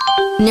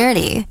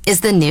Nerdy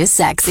is the new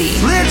sexy.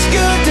 It's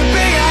good to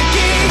be a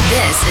geek.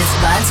 This is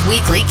Bud's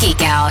Weekly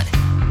Geek-out.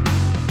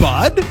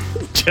 Bud?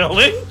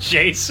 Dylan?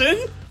 Jason?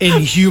 In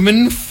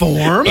human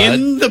form?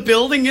 In the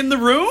building, in the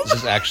room?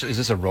 Is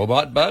this a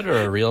robot Bud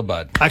or a real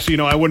Bud? Actually,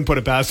 I wouldn't put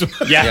it past him.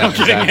 Yeah, I'm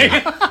kidding.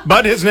 Exactly.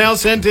 Bud has now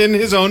sent in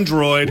his own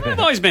droid. I've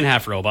always been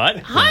half robot.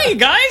 Hi,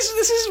 guys.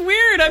 This is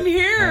weird. I'm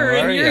here, How are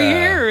and you're ya?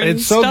 here. And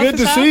It's so stuff good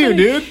is to see you,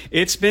 happening. dude.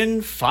 It's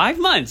been 5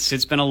 months.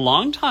 It's been a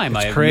long time.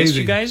 I have crazy. missed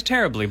you guys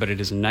terribly, but it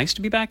is nice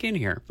to be back in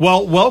here.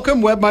 Well,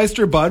 welcome,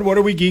 Webmeister Bud. What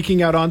are we geeking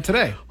out on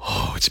today?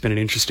 Oh, it's been an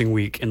interesting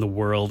week in the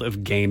world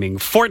of gaming.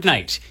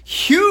 Fortnite,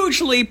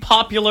 hugely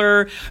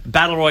popular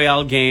battle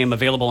royale game,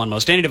 available on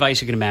most any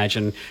device you can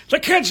imagine. The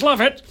kids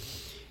love it.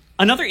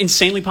 Another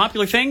insanely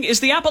popular thing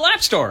is the Apple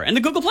App Store and the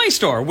Google Play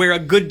Store, where a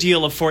good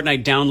deal of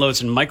Fortnite downloads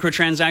and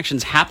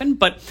microtransactions happen.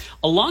 But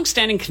a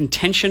long-standing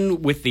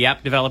contention with the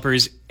app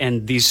developers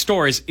and these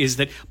stores is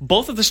that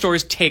both of the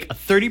stores take a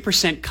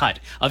 30%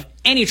 cut of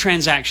any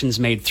transactions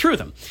made through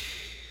them.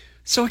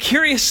 So a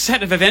curious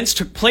set of events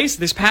took place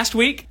this past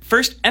week.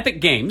 First,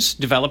 Epic Games,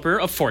 developer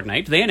of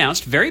Fortnite, they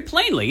announced very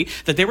plainly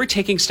that they were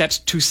taking steps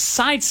to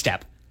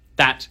sidestep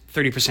that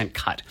 30%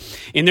 cut.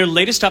 In their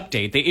latest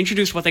update, they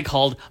introduced what they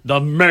called the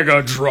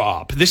Mega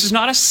Drop. This is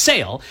not a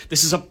sale.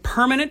 This is a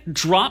permanent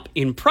drop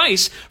in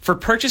price for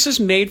purchases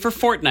made for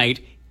Fortnite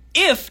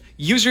if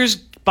users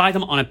buy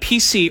them on a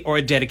PC or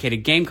a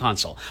dedicated game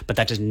console. But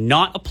that does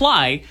not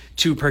apply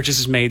to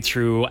purchases made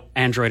through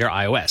Android or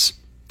iOS.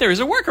 There is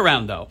a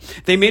workaround, though.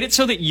 They made it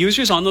so that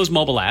users on those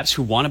mobile apps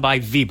who want to buy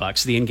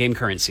V-Bucks, the in-game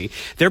currency,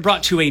 they're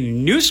brought to a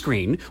new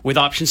screen with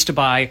options to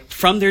buy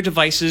from their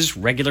device's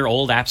regular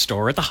old app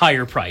store at the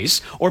higher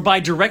price, or buy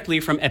directly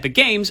from Epic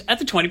Games at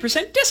the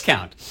 20%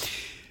 discount.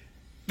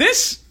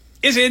 This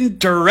is in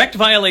direct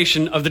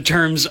violation of the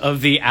terms of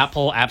the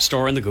Apple App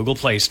Store and the Google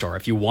Play Store.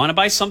 If you want to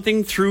buy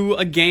something through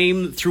a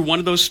game, through one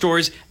of those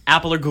stores,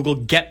 Apple or Google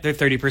get their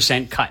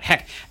 30% cut.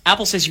 Heck,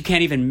 Apple says you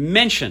can't even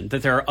mention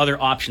that there are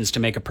other options to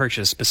make a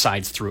purchase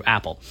besides through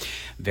Apple.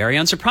 Very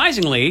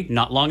unsurprisingly,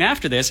 not long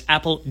after this,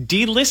 Apple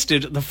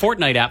delisted the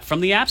Fortnite app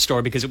from the App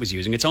Store because it was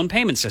using its own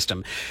payment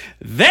system.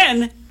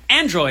 Then,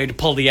 Android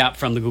pulled the app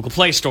from the Google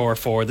Play Store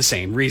for the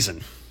same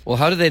reason. Well,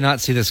 how did they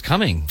not see this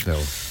coming,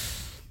 though?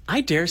 I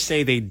dare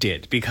say they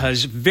did,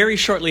 because very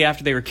shortly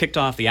after they were kicked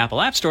off the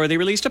Apple App Store, they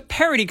released a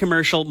parody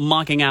commercial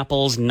mocking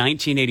Apple's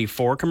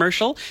 1984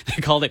 commercial.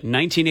 They called it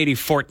 1980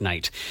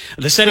 Fortnite.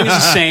 The setting is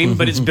the same,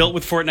 but it's built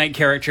with Fortnite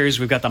characters.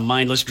 We've got the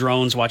mindless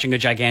drones watching a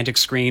gigantic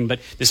screen,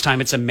 but this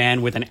time it's a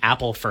man with an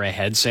apple for a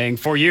head saying,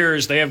 "For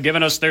years they have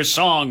given us their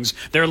songs,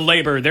 their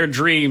labor, their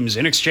dreams.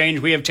 In exchange,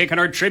 we have taken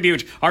our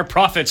tribute, our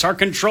profits, our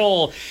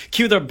control."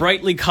 Cue the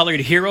brightly colored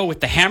hero with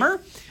the hammer.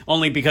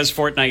 Only because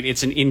Fortnite,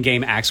 it's an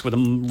in-game axe with a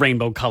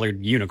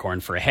rainbow-colored unicorn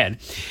for a head.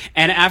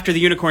 And after the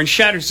unicorn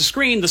shatters the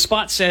screen, the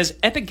spot says,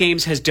 "Epic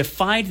Games has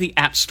defied the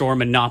App Store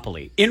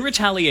monopoly. In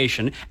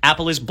retaliation,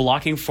 Apple is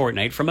blocking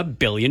Fortnite from 1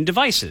 billion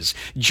devices.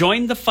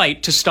 Join the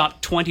fight to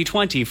stop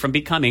 2020 from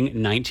becoming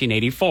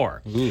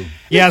 1984. Ooh.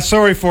 Yeah,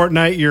 sorry,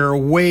 Fortnite. You're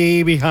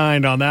way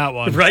behind on that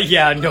one. Right,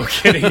 yeah, no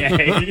kidding,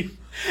 eh?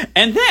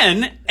 And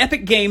then,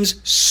 Epic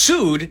Games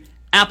sued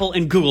Apple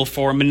and Google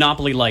for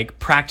monopoly-like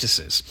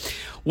practices.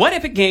 What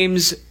Epic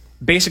Games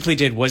basically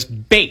did was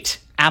bait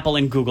Apple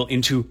and Google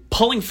into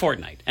pulling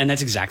Fortnite, and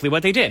that's exactly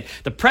what they did.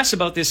 The press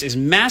about this is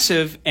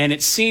massive, and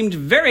it seemed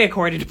very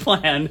according to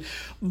plan,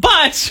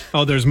 but...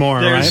 Oh, there's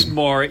more, There's right?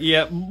 more,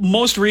 yeah.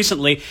 Most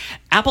recently,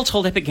 Apple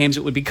told Epic Games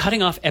it would be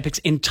cutting off Epic's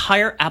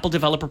entire Apple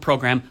Developer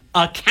Program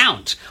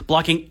account,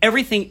 blocking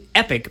everything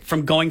Epic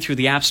from going through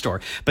the App Store.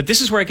 But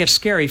this is where it gets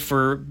scary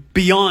for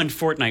beyond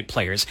Fortnite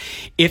players.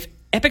 If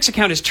Epic's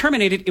account is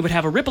terminated, it would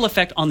have a ripple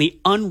effect on the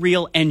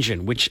Unreal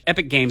Engine, which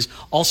Epic Games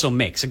also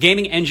makes. A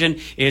gaming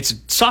engine, it's a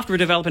software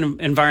development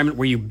environment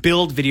where you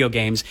build video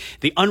games.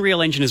 The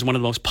Unreal Engine is one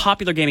of the most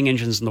popular gaming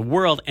engines in the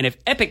world, and if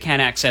Epic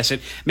can't access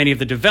it, many of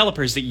the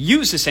developers that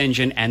use this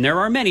engine, and there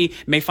are many,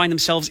 may find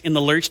themselves in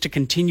the lurch to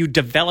continue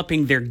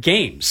developing their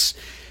games.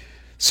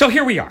 So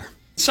here we are.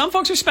 Some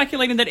folks are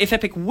speculating that if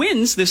Epic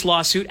wins this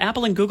lawsuit,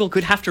 Apple and Google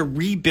could have to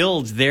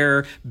rebuild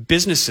their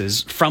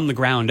businesses from the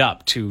ground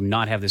up to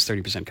not have this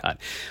 30% cut.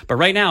 But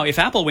right now, if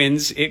Apple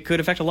wins, it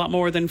could affect a lot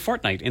more than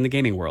Fortnite in the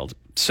gaming world.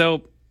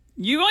 So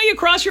you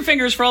cross your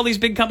fingers for all these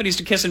big companies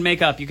to kiss and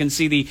make up. You can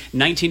see the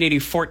 1980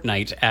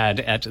 Fortnite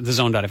ad at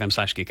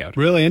thezone.fm/geekout.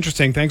 Really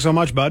interesting. Thanks so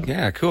much, Bud.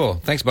 Yeah, cool.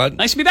 Thanks, Bud.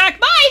 Nice to be back.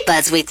 Bye!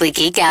 Bud's Weekly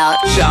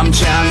Geek-out.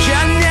 Sometimes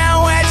you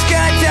know it's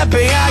good to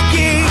be a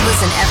geek.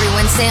 Listen every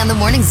Wednesday on The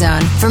Morning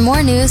Zone for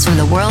more news from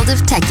the world of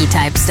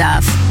techie-type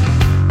stuff.